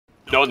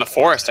No, in the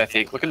forest, I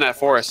think. Look in that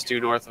forest due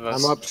north of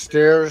us. I'm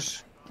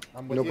upstairs.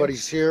 I'm with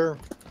Nobody's here.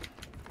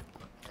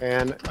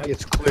 And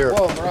it's clear.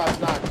 Whoa, Mirage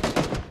knocked.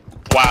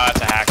 Wow,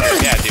 that's a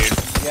hacker. Yeah,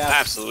 dude. Yeah,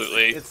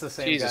 Absolutely. It's the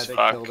same Jesus guy that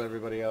fuck. killed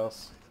everybody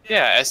else.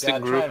 Yeah, Yeah,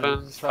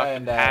 Einsatzgruppen try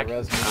and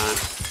res me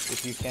Trumpgod69.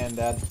 if you can,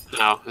 Dad.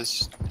 No,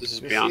 this is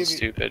Just beyond see if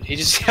stupid. He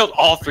just killed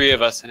all three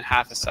of us in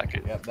half a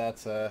second. Yep,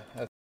 that's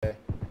okay.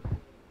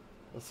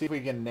 Let's see if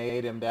we can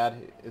nade him, Dad.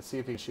 Let's see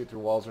if he can shoot through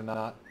walls or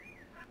not.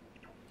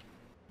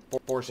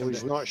 Force Well, him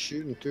he's to... not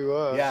shooting through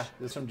us. Yeah,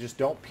 this one just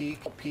don't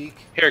peek. Don't peek.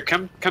 Here,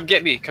 come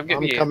get me. Come get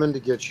me. I'm coming to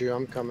get you.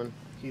 I'm coming.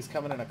 He's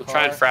coming in a car. We'll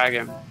try and frag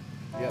him.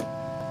 Yep.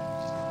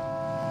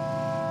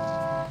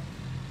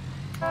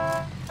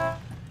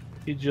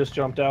 He just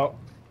jumped out.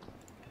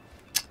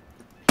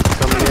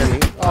 Coming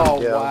in.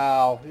 Oh, Yeah.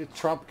 wow.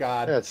 Trump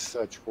God. That's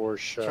such horse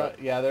shot.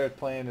 Yeah, they're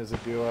playing as a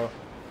duo.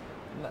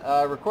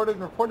 Recorded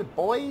and reported,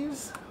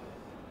 boys.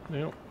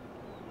 Yep.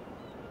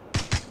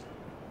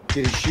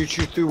 Did he shoot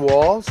you through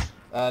walls?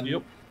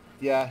 Yep.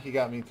 Yeah, he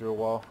got me through a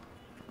wall.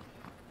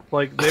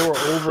 Like, they were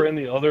over in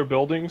the other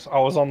buildings. I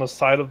was on the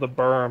side of the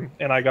berm,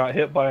 and I got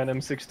hit by an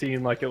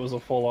M16 like it was a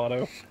full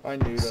auto. I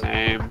knew that.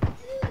 Same.